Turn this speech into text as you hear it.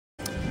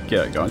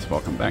G'day guys,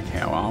 welcome back.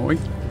 How are we?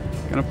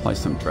 Gonna play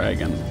some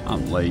Dragon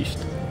Unleashed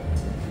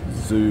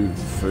Zoo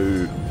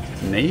Fu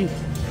Ni.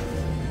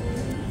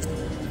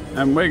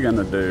 And we're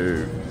gonna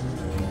do...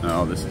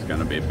 oh, this is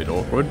gonna be a bit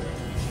awkward.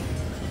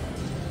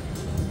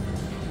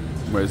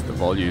 Where's the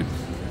volume?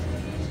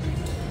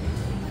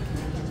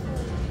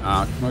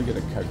 Can I get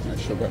a Coke no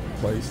sugar,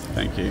 please?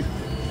 Thank you.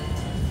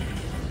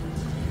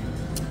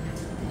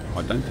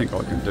 I don't think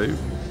I can do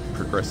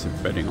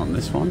progressive betting on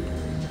this one.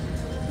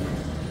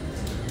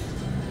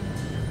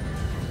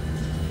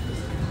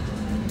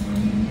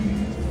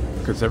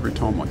 Because every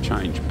time I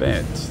change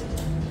bets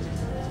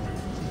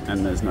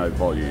and there's no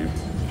volume.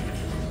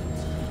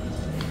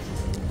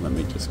 Let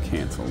me just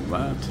cancel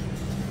that.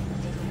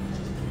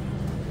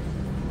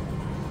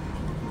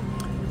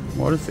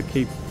 Why does it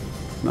keep...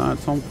 no,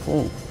 it's on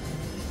full.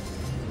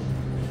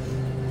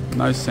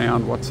 No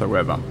sound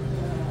whatsoever.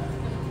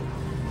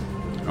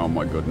 Oh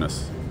my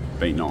goodness.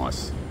 Be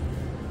nice.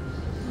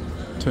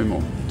 Two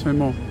more.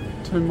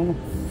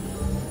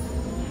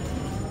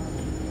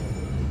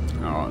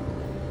 Alright.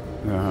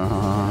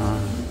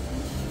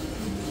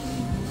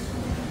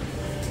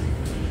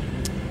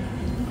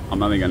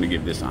 I'm only going to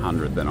give this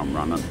 100, then I'm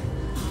running.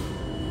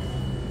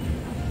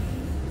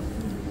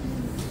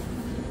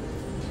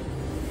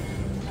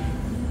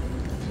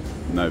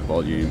 No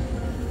volume.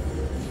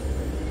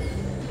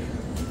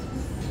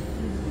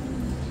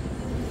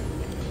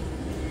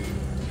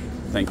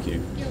 Thank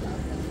you.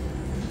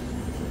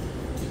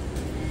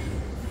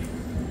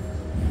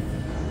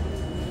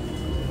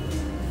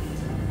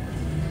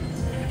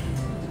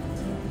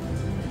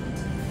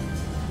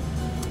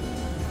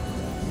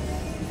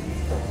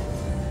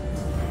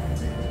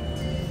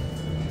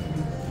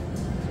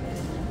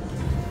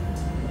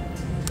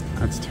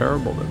 It's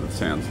terrible that the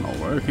sound's not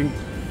working.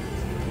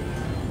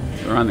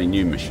 They're only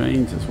new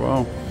machines as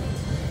well.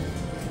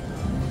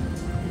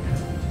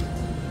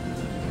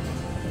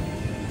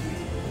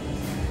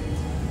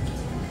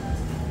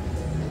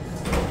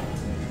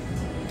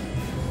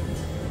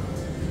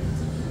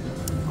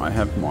 I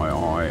have my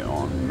eye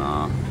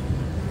on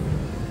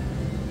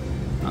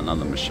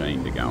another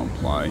machine to go and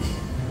play.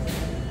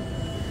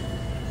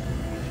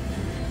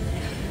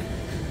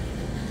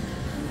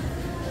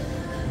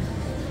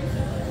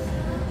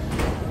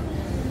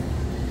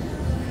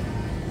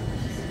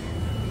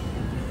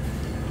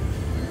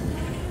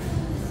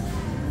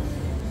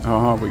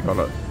 Oh, we got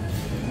it.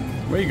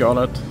 We got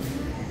it.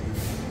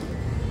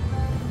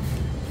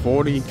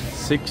 40,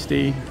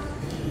 60,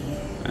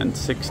 and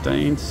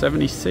 16,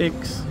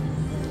 76.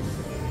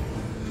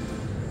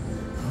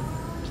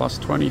 Plus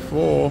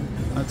 24,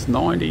 that's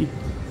 90.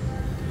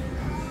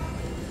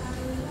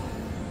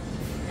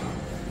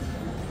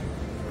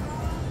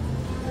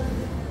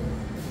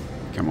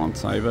 Come on,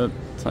 save it.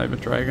 Save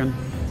it, Dragon.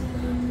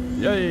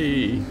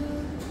 Yay!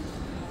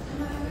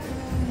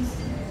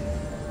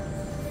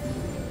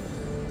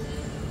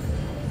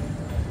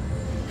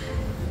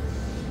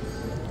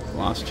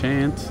 Last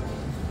chance.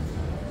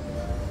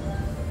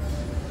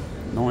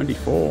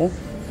 94.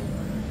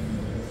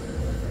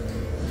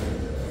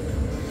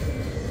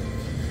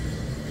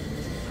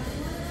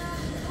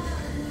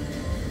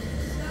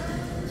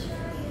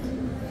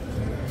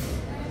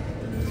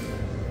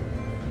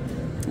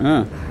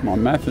 My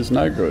math is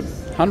no good.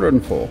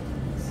 104.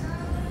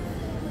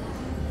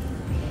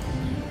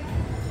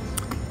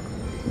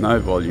 No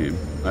volume.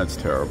 That's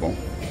terrible.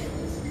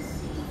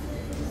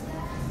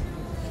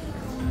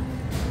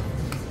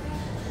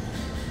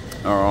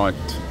 Alright,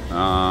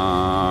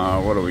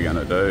 what are we going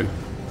to do?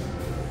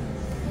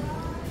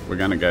 We're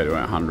going to go to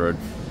 100.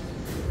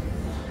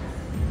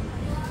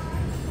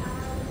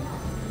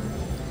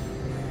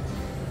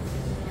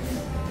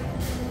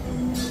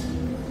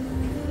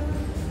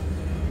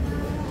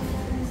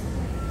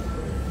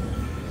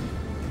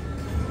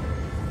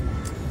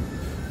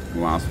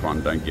 Last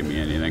one, don't give me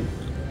anything.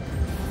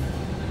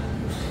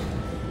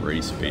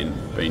 Respin,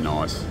 be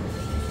nice.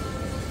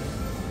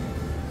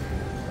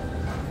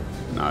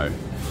 No.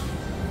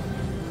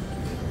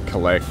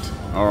 Collect.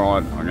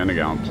 Alright, I'm going to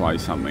go and play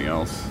something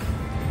else.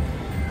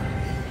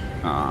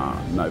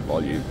 No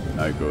volume,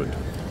 no good.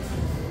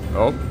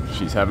 Oh,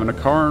 she's having a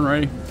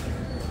coronary.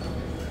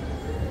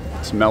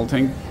 It's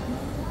melting.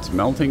 It's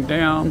melting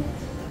down.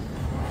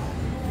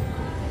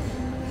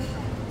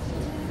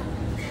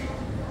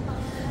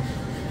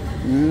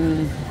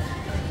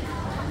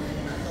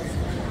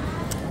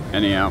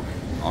 Anyhow,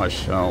 I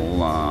shall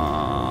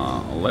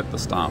let the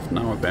staff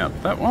know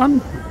about that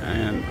one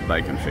and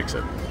they can fix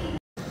it.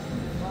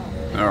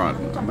 Alright,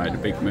 I made a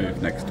big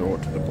move next door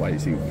to the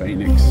Blazing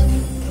Phoenix.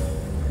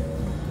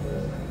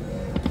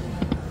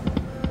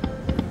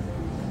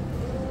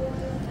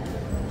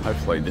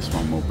 Hopefully this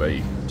one will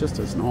be just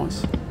as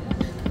nice.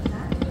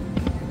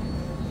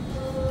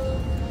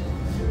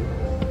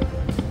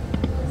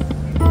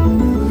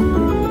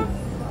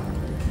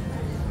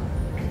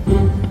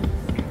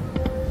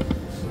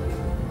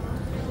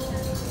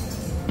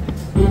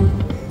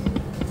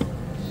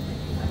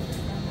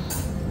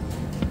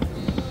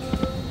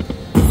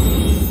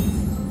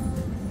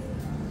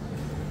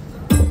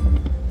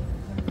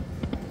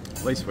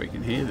 At least we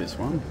can hear this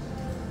one.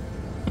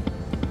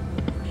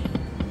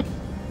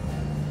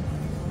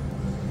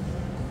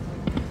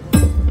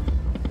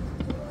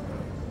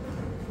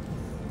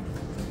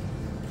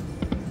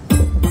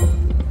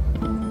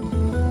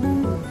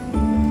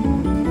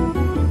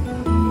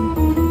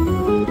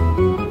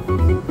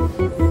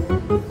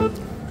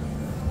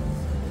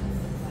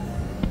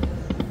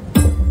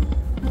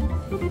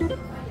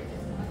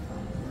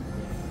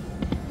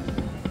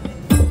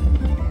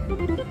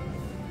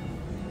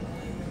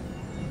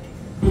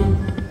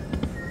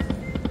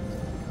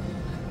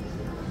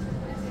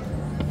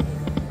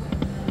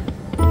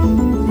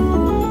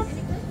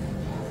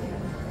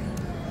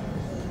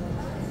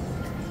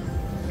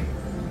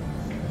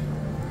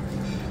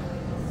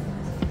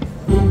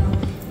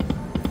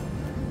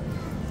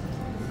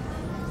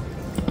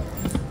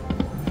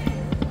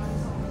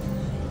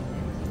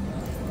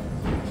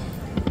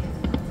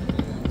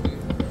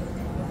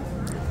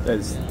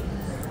 There's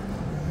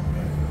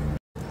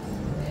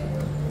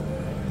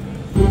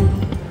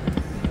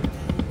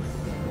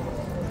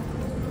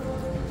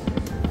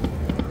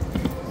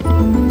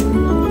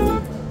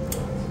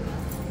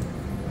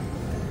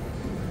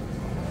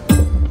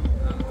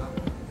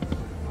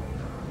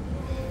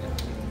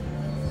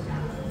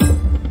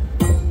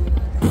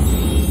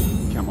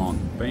come on,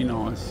 be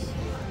nice.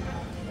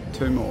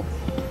 2 more.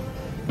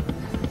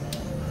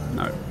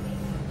 No.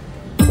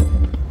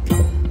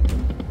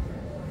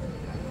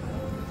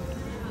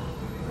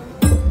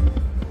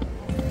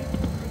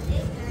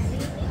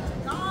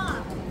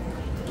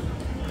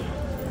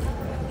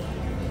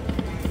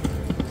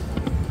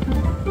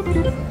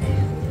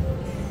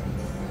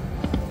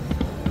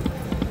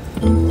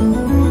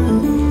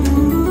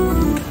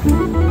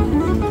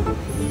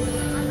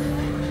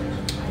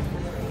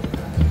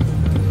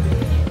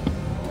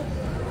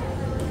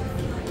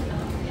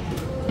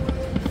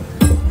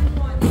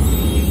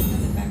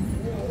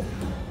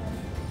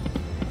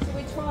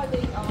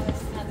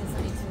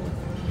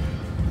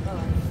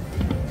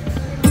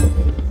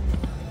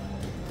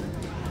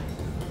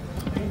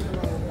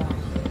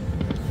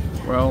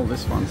 Well,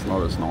 this one's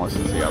not as nice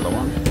as the other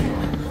one.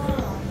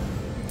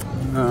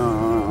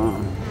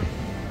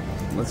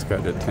 Let's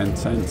go to 10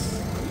 cents.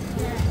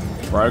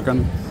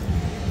 Broken.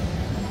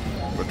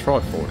 We'll try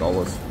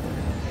 $4.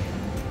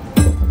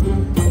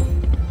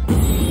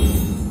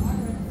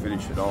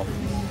 Finish it off.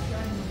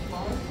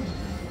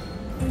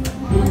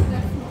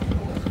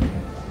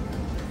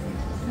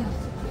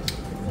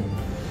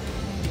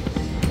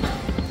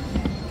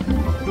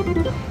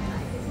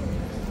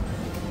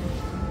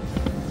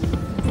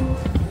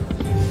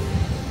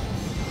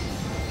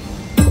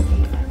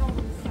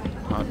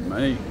 Pardon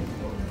me.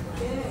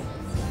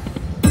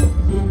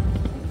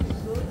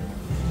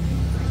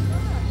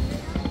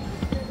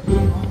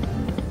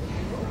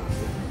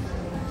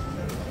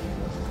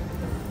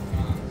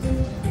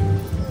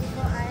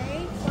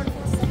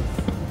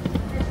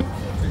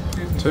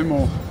 Two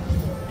more.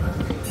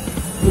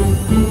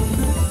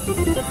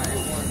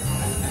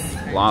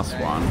 Last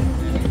one.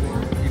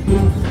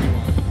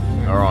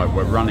 Alright,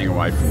 we're running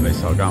away from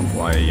this. I'll go and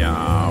play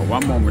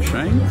one more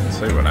machine,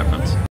 see what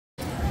happens.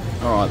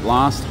 Alright,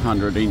 last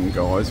 100 in,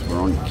 guys. We're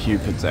on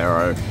Cupid's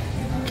Arrow,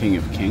 King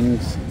of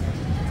Kings.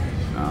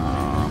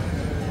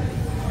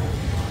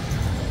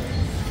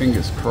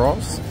 Fingers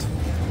crossed.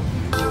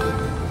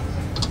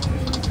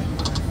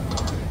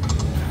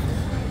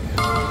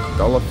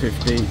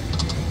 $1.50.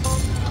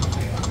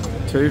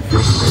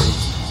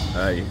 $2.50,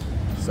 hey,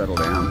 settle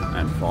down,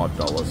 and $5.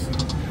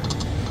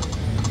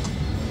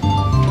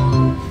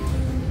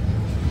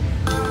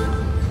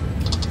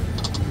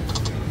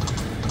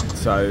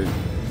 So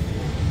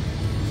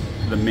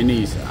the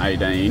mini's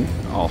 18.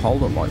 I'll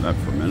hold it like that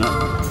for a minute.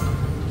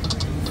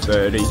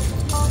 30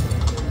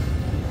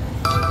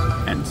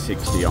 and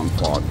 60 on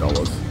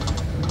 $5.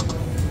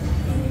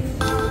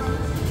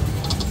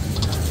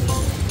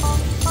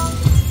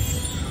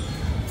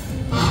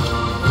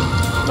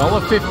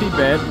 $1.50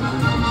 bet.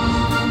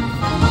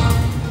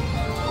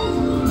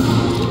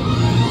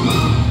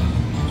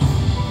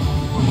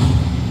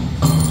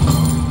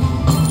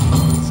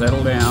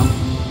 Settle down.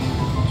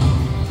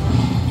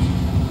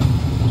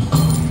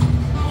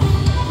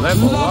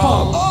 Level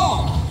up.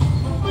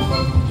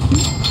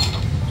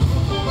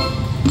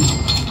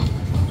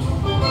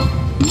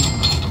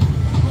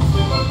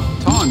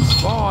 Times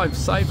 5.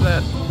 Save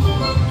that.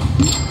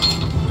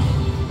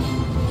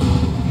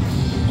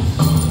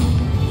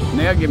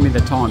 Now give me the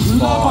times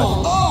 5.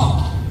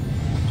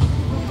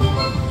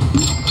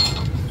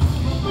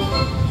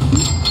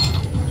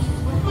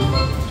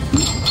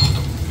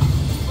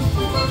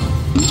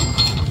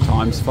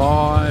 Times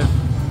 5.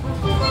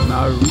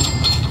 No.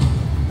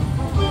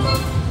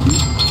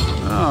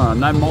 Oh,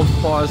 no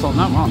multipliers on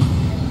that one.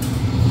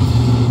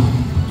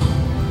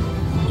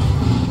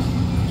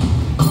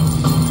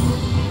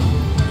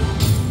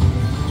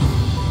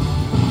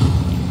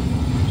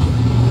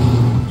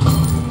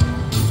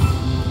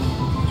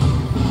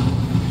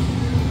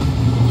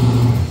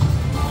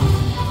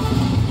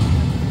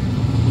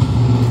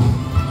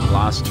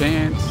 Last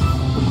chance.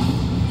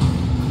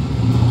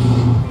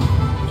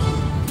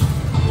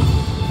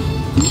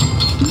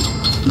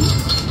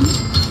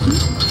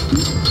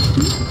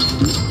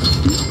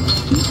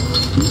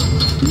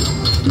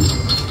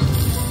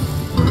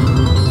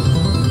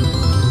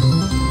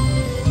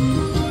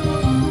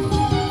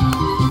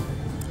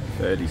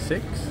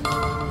 $1.36.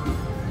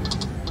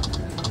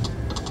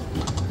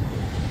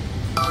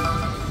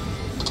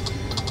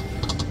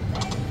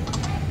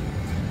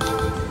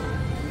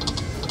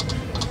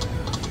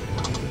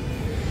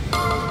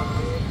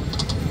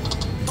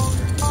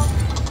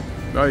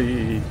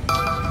 Bye.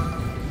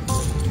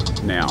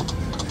 Now.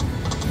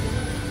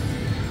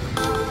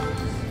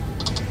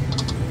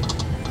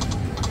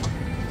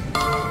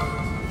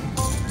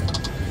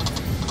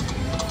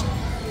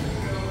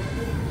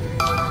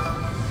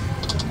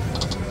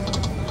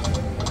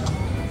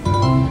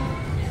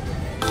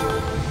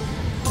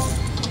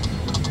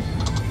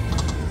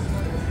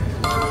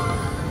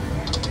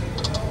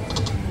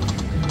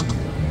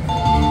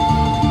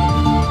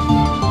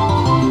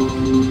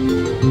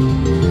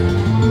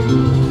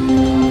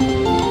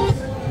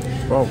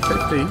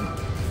 $12.50.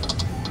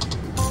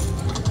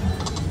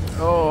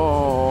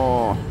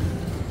 Oh.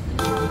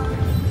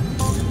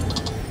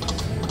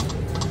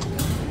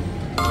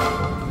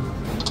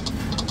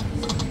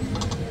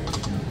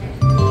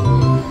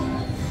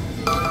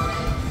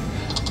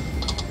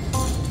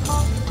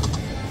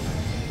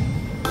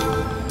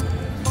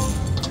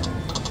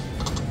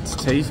 It's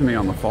teasing me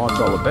on the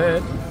 $5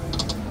 bet.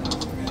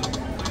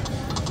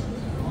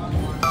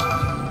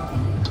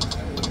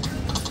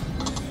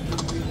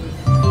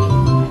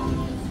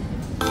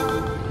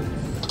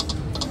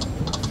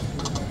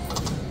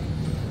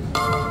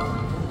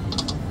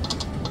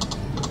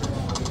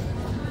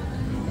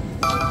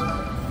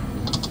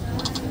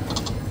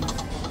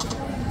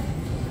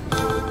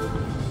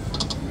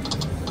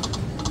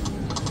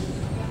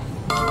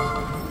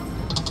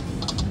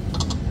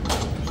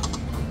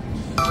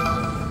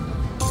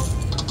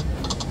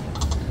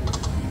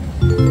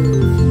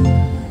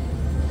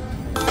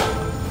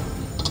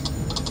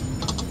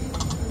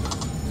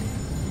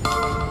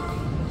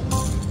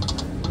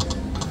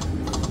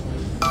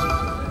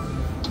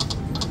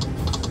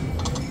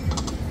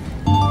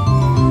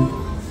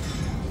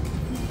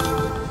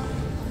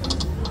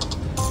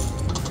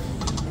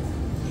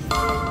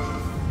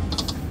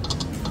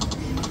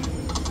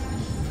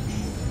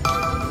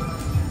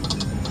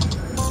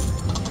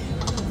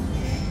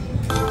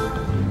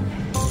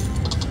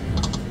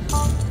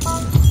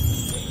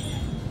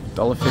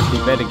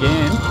 $1.50 bet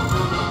again.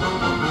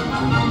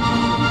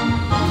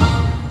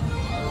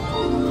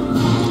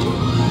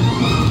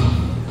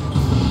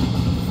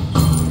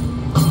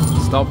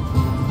 Stop.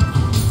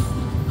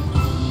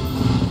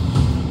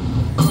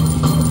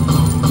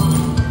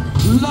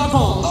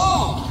 Level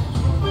up.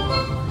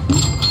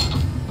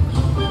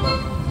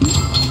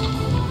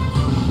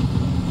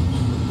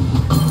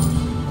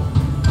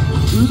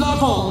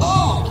 Level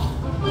up.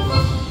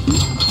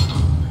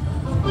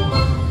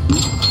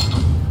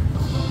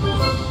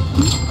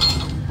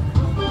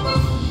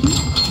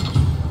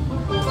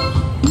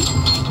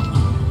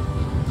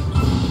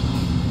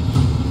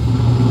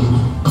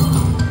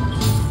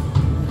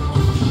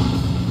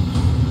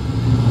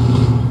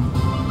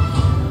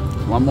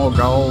 One more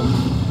goal.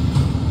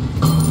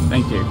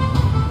 Thank you.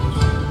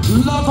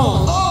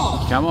 Level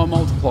up. Come on,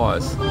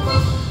 multipliers.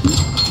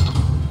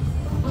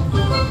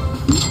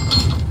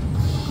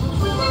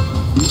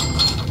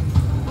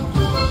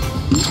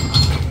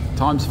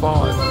 Times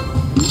 5.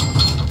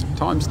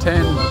 Times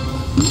 10.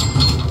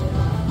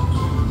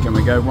 Can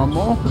we go one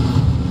more?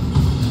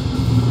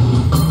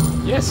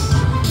 Yes.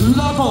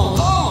 Level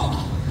up.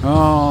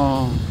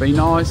 Oh, be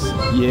nice.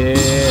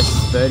 Yes,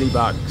 $30.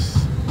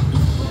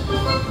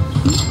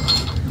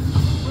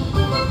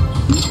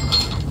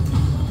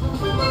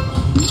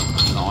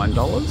 $9.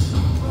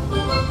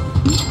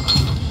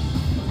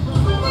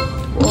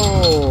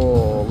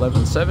 Whoa,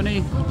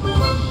 $11.70.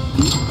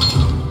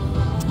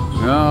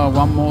 Oh,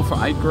 one more for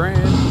 $8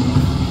 grand.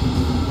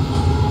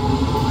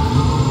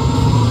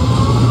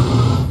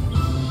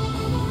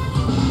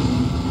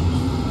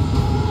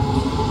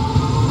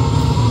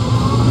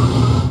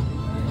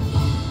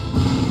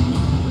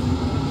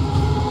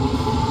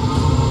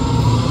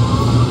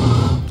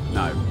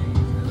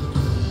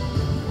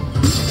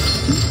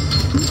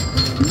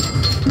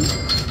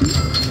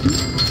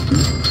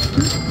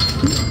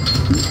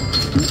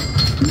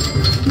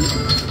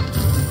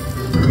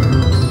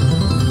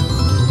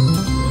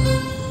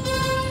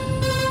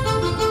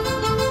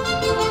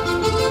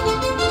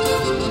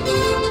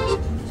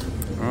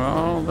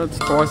 That's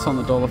twice on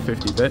the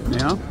 $1.50 bet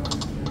now.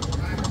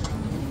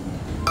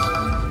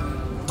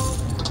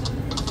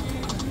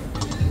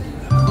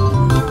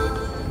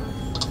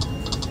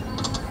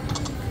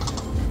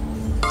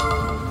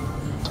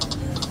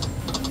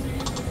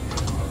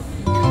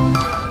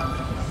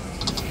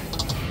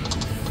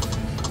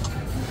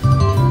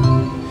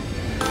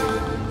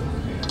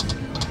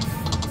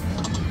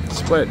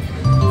 Split.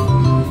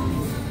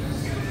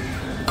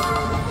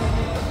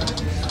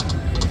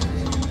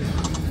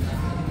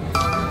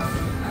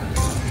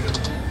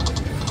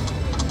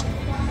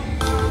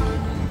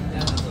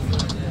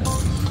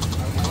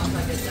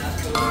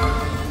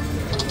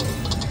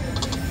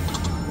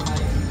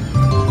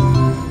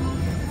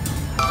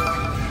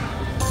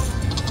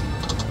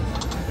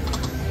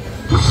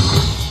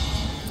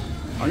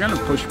 I'm going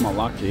to push my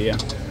luck here.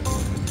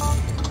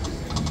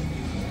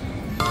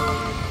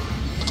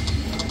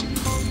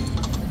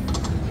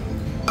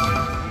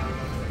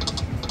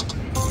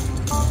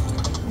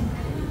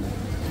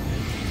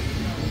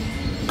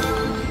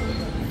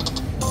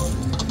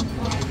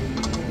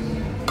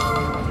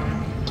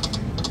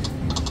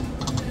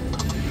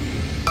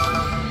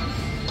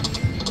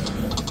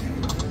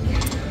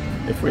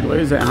 If we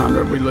lose our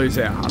 100, we lose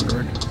our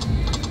 100.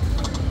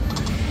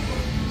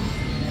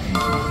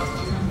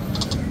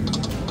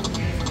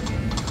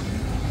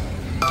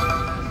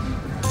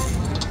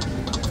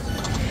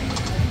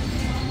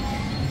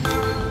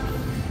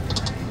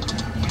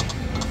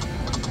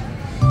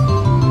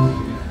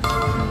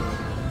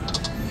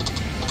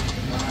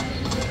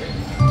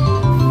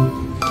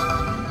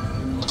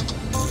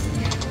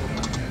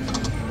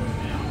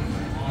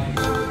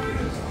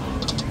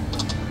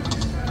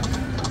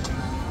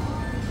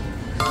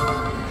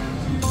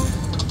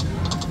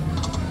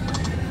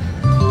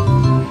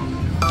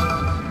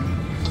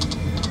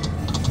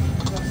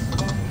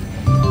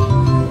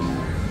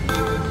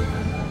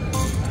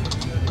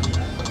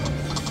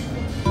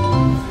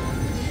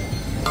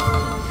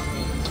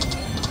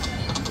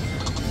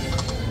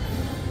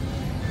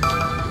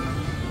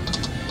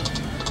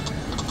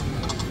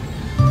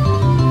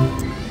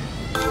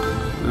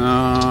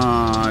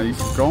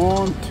 He's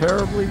gone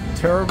terribly,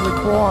 terribly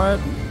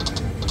quiet.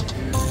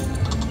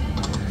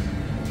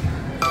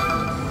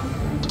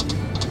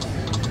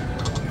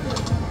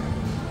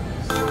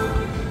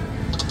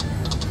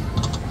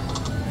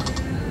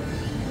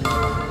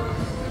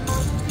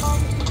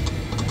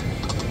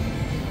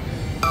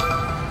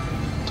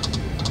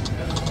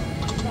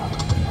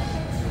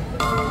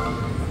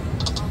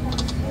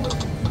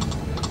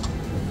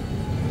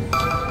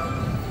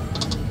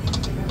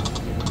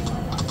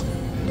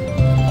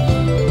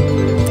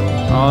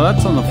 Oh,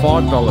 that's on the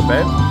 $5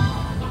 bet.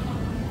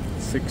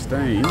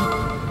 16.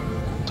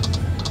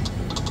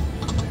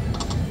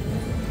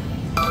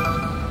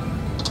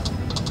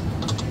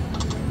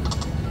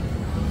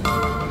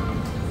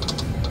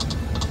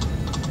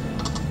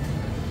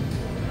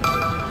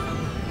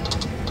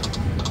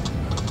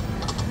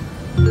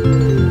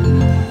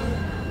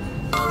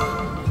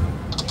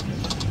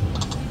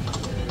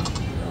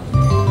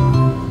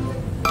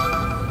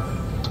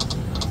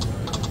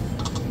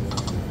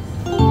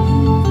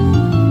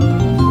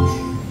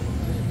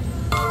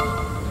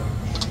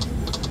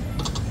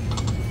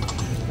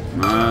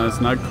 There's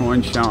no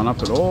coins showing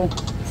up at all.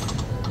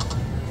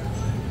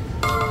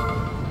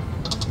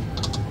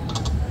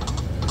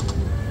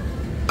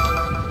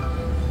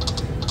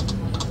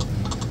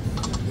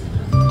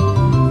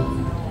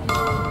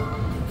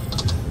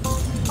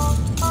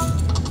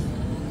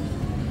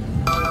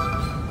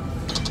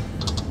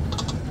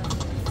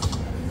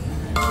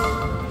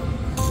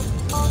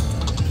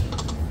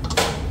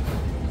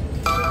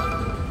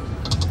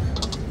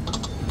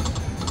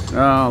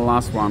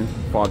 Last one,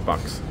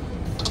 $5.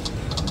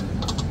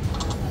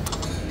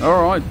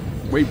 Alright,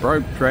 we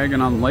broke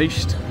Dragon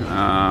Unleashed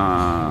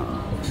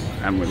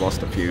and we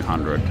lost a few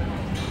hundred.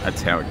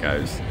 That's how it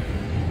goes.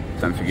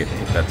 Don't forget to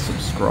hit that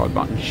subscribe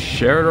button,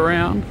 share it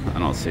around,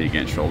 and I'll see you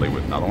again shortly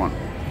with another one.